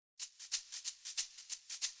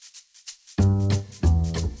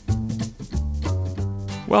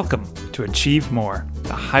Welcome to Achieve More,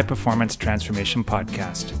 the High Performance Transformation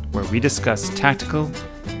Podcast, where we discuss tactical,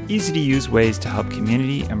 easy-to-use ways to help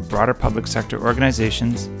community and broader public sector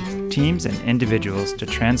organizations, teams, and individuals to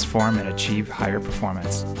transform and achieve higher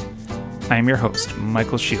performance. I am your host,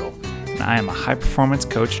 Michael Sheil, and I am a high-performance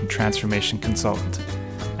coach and transformation consultant.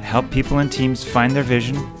 I help people and teams find their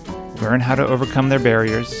vision, learn how to overcome their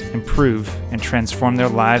barriers, improve, and transform their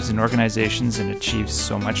lives and organizations and achieve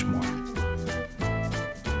so much more.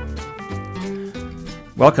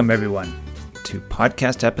 Welcome, everyone, to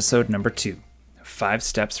podcast episode number 2, 5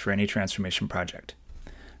 Steps for Any Transformation Project.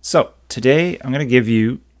 So, today I'm going to give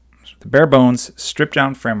you the bare bones, stripped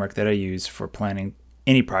down framework that I use for planning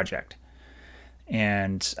any project.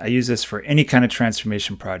 And I use this for any kind of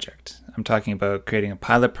transformation project. I'm talking about creating a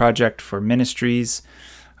pilot project for ministries.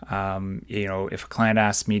 If a client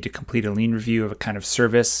asks me to complete a lean review of a kind of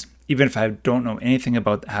service, even if I don't know anything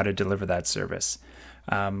about how to deliver that service.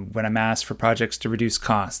 When I'm asked for projects to reduce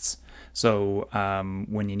costs. So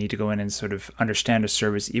when you need to go in and sort of understand a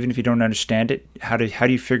service, even if you don't understand it, how do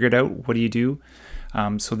you figure it out? What do you do?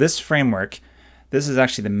 So this framework, this is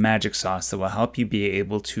actually the magic sauce that will help you be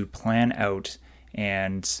able to plan out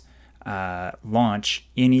and launch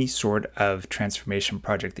any sort of transformation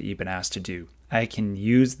project that you've been asked to do. I can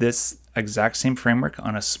use this exact same framework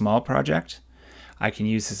on a small project. I have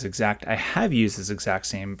used this exact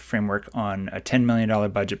same framework on a $10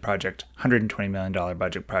 million budget project, $120 million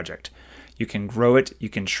budget project. You can grow it, you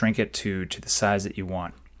can shrink it to the size that you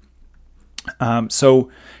want.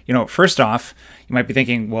 First off, you might be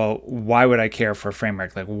thinking, well, why would I care for a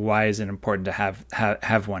framework? Like, why is it important to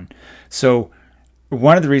have one? So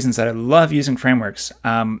one of the reasons that I love using frameworks,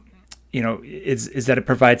 is that it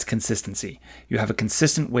provides consistency. You have a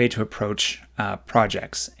consistent way to approach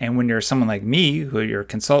projects. And when you're someone like me, who you're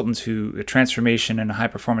consultants, transformation and high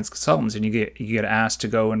performance consultants, and you get asked to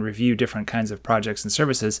go and review different kinds of projects and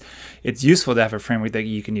services, it's useful to have a framework that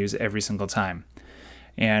you can use every single time.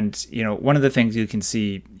 And one of the things you can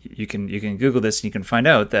see, you can Google this and you can find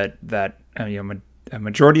out that a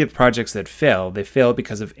majority of projects that fail, they fail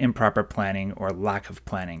because of improper planning or lack of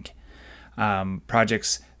planning.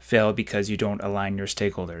 Projects fail because you don't align your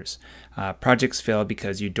stakeholders. Projects fail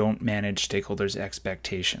because you don't manage stakeholders'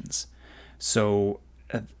 expectations. So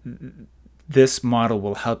this model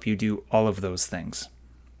will help you do all of those things.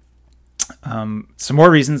 Some more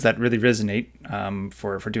reasons that really resonate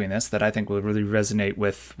for doing this, that I think will really resonate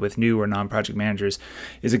with new or non-project managers,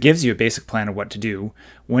 is it gives you a basic plan of what to do,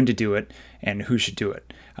 when to do it, and who should do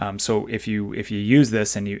it. So if you use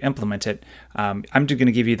this and you implement it, I'm just going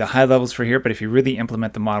to give you the high levels for here, but if you really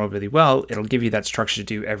implement the model really well, it'll give you that structure to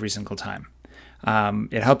do every single time.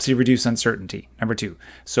 It helps you reduce uncertainty, number 2.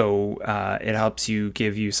 So it helps you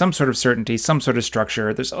give you some sort of certainty, some sort of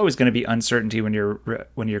structure. There's always going to be uncertainty when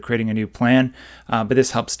you're creating a new plan, but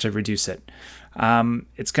this helps to reduce it.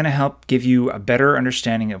 It's going to help give you a better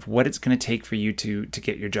understanding of what it's going to take for you to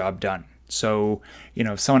get your job done. So,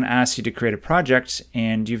 if someone asks you to create a project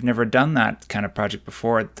and you've never done that kind of project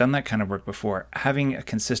before, done that kind of work before, having a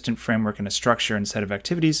consistent framework and a structure and set of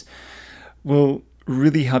activities will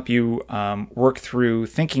really help you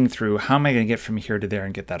thinking through how am I going to get from here to there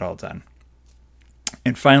and get that all done.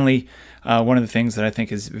 And finally, one of the things that I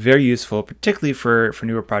think is very useful, particularly for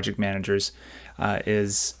newer project managers,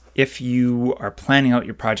 is if you are planning out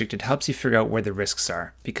your project, it helps you figure out where the risks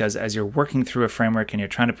are. Because as you're working through a framework and you're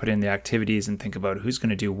trying to put in the activities and think about who's going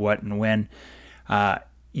to do what and when,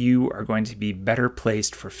 you are going to be better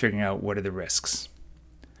placed for figuring out what are the risks.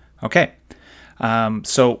 Okay.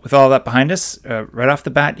 So with all that behind us, right off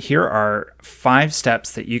the bat, here are 5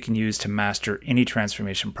 steps that you can use to master any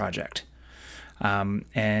transformation project.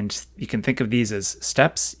 And you can think of these as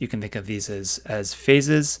steps. You can think of these as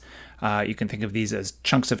phases. You can think of these as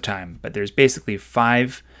chunks of time. But there's basically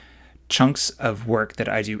 5 chunks of work that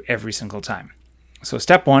I do every single time. So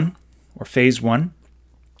step 1, or phase 1,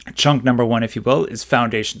 chunk number 1, if you will, is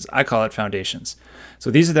foundations. I call it foundations. So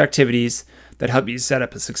these are the activities that help you set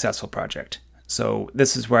up a successful project. So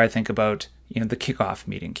this is where I think about, the kickoff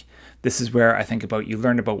meeting. This is where I think about you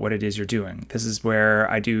learn about what it is you're doing. This is where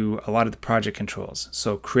I do a lot of the project controls.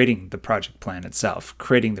 So creating the project plan itself,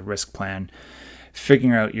 creating the risk plan,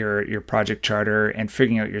 figuring out your project charter, and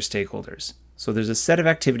figuring out your stakeholders. So there's a set of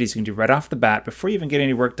activities you can do right off the bat before you even get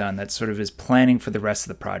any work done that sort of is planning for the rest of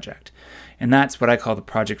the project. And that's what I call the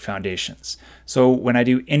project foundations. So when I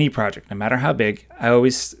do any project, no matter how big, I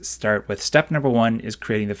always start with step number 1 is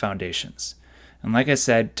creating the foundations. And like I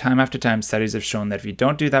said, time after time, studies have shown that if you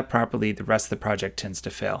don't do that properly, the rest of the project tends to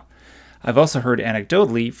fail. I've also heard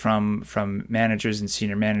anecdotally from managers and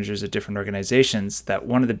senior managers at different organizations that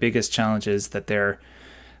one of the biggest challenges that they're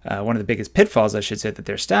one of the biggest pitfalls, I should say, that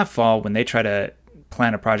their staff fall when they try to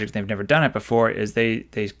plan a project they've never done it before is they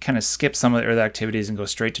kind of skip some of the early activities and go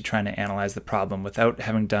straight to trying to analyze the problem without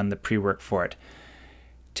having done the pre-work for it.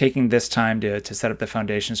 Taking this time to set up the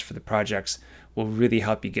foundations for the projects will really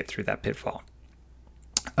help you get through that pitfall.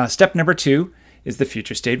 Step number 2 is the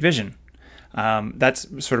future state vision. That's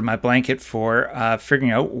sort of my blanket for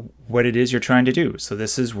figuring out what it is you're trying to do. So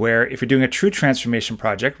this is where, if you're doing a true transformation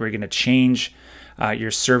project where you're going to change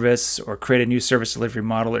your service or create a new service delivery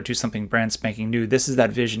model or do something brand spanking new, this is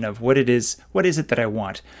that vision of what it is that I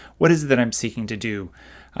want? What is it that I'm seeking to do?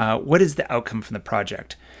 What is the outcome from the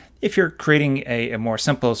project? If you're creating a more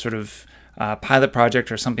simple sort of pilot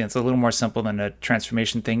project or something that's a little more simple than a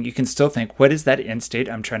transformation thing, you can still think, what is that end state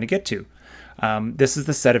I'm trying to get to? This is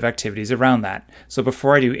the set of activities around that. So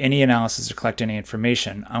before I do any analysis or collect any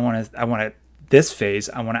information, I want to this phase,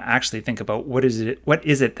 I want to actually think about what is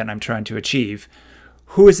it that I'm trying to achieve?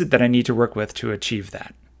 Who is it that I need to work with to achieve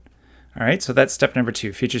that? All right, so that's step number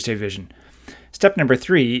 2, future state vision. Step number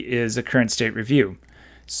 3 is a current state review.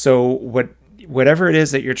 So whatever it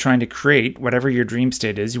is that you're trying to create, whatever your dream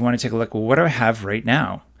state is, you want to take a look, well, what do I have right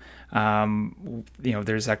now?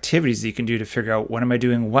 There's activities that you can do to figure out, what am I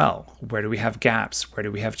doing well? Where do we have gaps? Where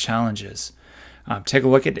do we have challenges? Take a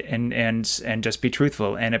look at it and just be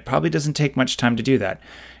truthful. And it probably doesn't take much time to do that.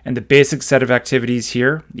 And the basic set of activities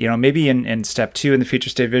here, maybe in step 2 in the future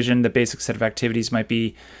state vision, the basic set of activities might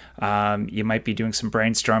be, you might be doing some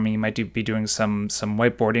brainstorming, you might be doing some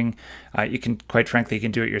whiteboarding. You can, quite frankly, you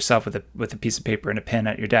can do it yourself with a piece of paper and a pen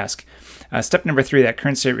at your desk. Step number 3, that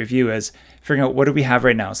current state review, is figuring out, what do we have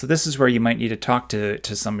right now? So this is where you might need to talk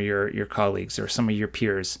to some of your colleagues or some of your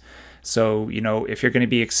peers. So, if you're going to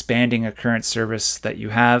be expanding a current service that you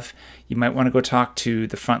have, you might want to go talk to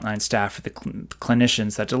the frontline staff or the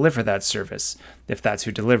clinicians that deliver that service, if that's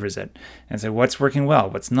who delivers it, and say, what's working well,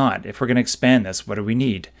 what's not? If we're going to expand this, what do we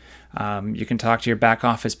need? You can talk to your back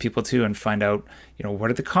office people too and find out, what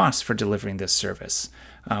are the costs for delivering this service?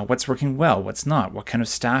 What's working well, what's not? What kind of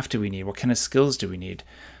staff do we need? What kind of skills do we need?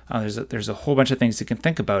 There's a whole bunch of things you can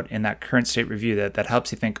think about in that current state review that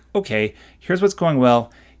helps you think, okay, here's what's going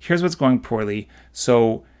well, here's what's going poorly,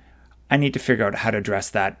 so I need to figure out how to address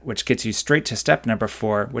that, which gets you straight to step number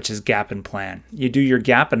 4, which is gap and plan. You do your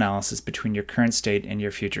gap analysis between your current state and your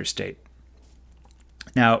future state.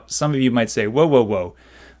 Now, some of you might say, whoa.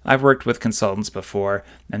 I've worked with consultants before,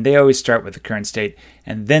 and they always start with the current state,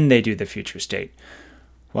 and then they do the future state.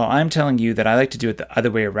 Well, I'm telling you that I like to do it the other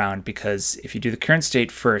way around, because if you do the current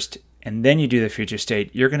state first, and then you do the future state,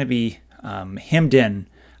 you're going to be hemmed in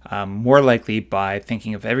more likely by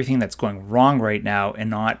thinking of everything that's going wrong right now and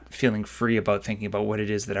not feeling free about thinking about what it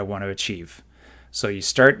is that I want to achieve. So you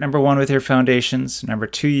start, number 1, with your foundations. Number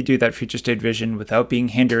 2, you do that future state vision without being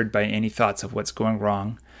hindered by any thoughts of what's going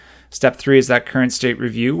wrong. Step 3 is that current state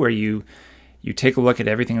review, where you take a look at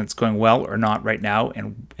everything that's going well or not right now,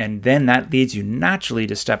 and then that leads you naturally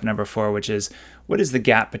to step number 4, which is, what is the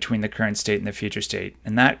gap between the current state and the future state?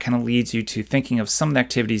 And that kind of leads you to thinking of some of the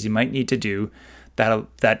activities you might need to do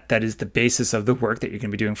that is the basis of the work that you're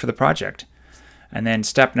going to be doing for the project. And then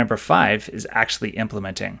step number 5 is actually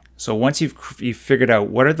implementing. So once you've figured out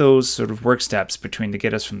what are those sort of work steps between to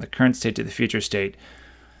get us from the current state to the future state,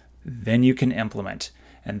 then you can implement.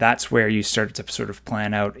 And that's where you start to sort of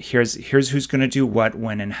plan out, here's who's going to do what,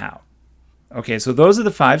 when, and how. Okay, so those are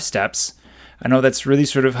the 5 steps. I know that's really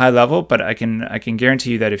sort of high level, but I can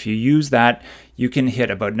guarantee you that if you use that, you can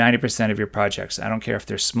hit about 90% of your projects. I don't care if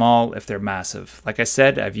they're small, if they're massive. Like I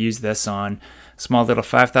said, I've used this on small little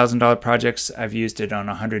 $5,000 projects. I've used it on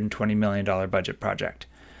a $120 million budget project.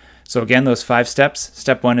 So again, those 5 steps.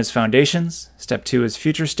 Step 1 is foundations. Step 2 is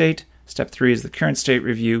future state. Step 3 is the current state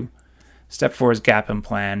review. Step 4 is gap and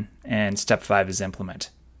plan. And step 5 is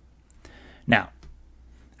implement. Now,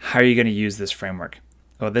 how are you going to use this framework?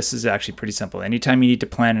 Well, this is actually pretty simple. Anytime you need to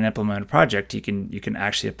plan and implement a project, you can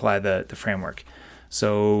actually apply the framework.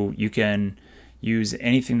 So you can use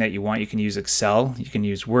anything that you want. You can use Excel, you can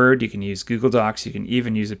use Word, you can use Google Docs, you can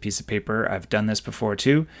even use a piece of paper. I've done this before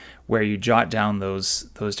too, where you jot down those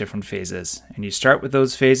different phases. And you start with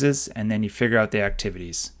those phases, and then you figure out the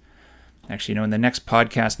activities. Actually, in the next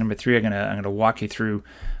podcast, number 3, I'm gonna walk you through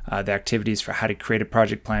the activities for how to create a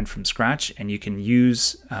project plan from scratch, and you can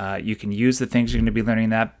use the things you're going to be learning in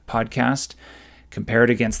that podcast, compare it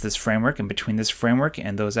against this framework, and between this framework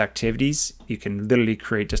and those activities, you can literally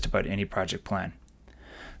create just about any project plan.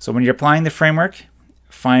 So when you're applying the framework,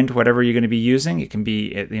 find whatever you're going to be using. It can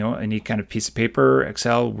be any kind of piece of paper,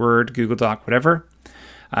 Excel, Word, Google Doc, whatever.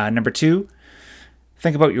 Number 2,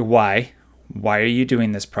 think about your why. Why are you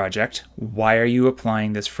doing this project? Why are you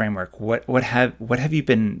applying this framework? What have you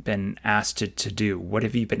been asked to do? What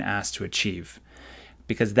have you been asked to achieve?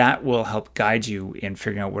 Because that will help guide you in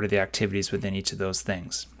figuring out what are the activities within each of those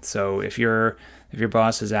things. So if your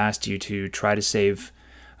boss has asked you to try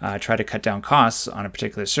to cut down costs on a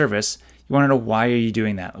particular service, you want to know, why are you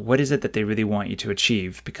doing that? What is it that they really want you to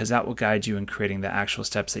achieve? Because that will guide you in creating the actual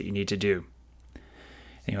steps that you need to do.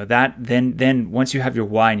 That then once you have your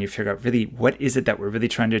why and you figure out really what is it that we're really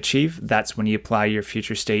trying to achieve, that's when you apply your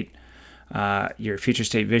future state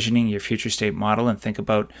visioning, your future state model, and think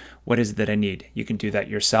about, what is it that I need? You can do that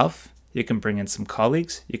yourself. You can bring in some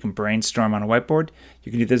colleagues. You can brainstorm on a whiteboard.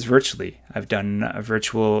 You can do this virtually. I've done a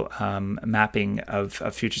virtual mapping of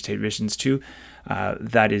future state visions too.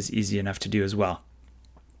 That is easy enough to do as well.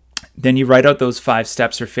 Then you write out those 5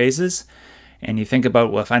 steps or phases, and you think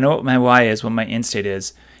about, well, if I know what my why is, what my end state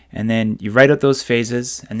is, and then you write out those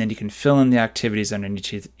phases, and then you can fill in the activities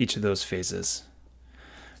underneath each of those phases.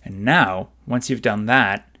 And now, once you've done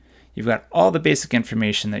that, you've got all the basic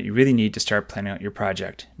information that you really need to start planning out your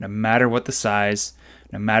project. No matter what the size,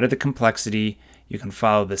 no matter the complexity, you can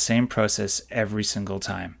follow the same process every single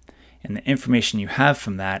time. And the information you have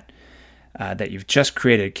from that you've just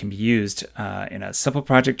created can be used in a simple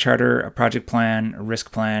project charter, a project plan, a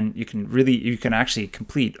risk plan. You can actually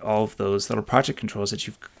complete all of those little project controls that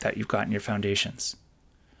you've got in your foundations.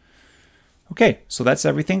 Okay, so that's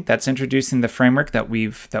everything. That's introducing the framework that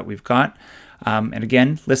we've got. And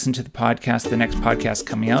again, listen to the next podcast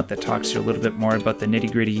coming out that talks to you a little bit more about the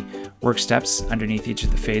nitty-gritty work steps underneath each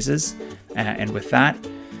of the phases. And with that,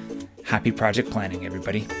 happy project planning,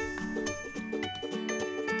 everybody.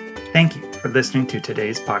 Thank you for listening to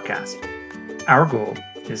today's podcast. Our goal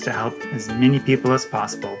is to help as many people as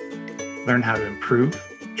possible learn how to improve,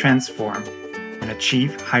 transform, and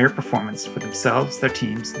achieve higher performance for themselves, their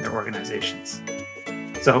teams, and their organizations.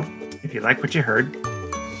 So, if you like what you heard,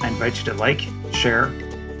 I invite you to like, share,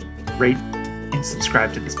 rate, and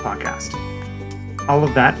subscribe to this podcast. All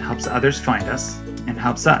of that helps others find us and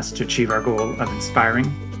helps us to achieve our goal of inspiring,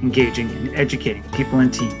 engaging, and educating people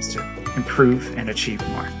and teams to improve and achieve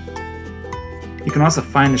more. You can also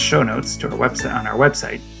find the show notes to our website on our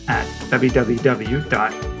website at www.scg.team.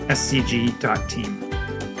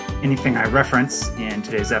 Anything I reference in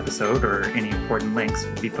today's episode or any important links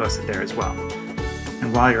will be posted there as well.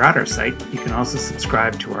 And while you're at our site, you can also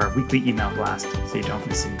subscribe to our weekly email blast so you don't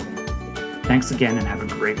miss anything. Thanks again and have a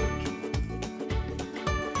great week.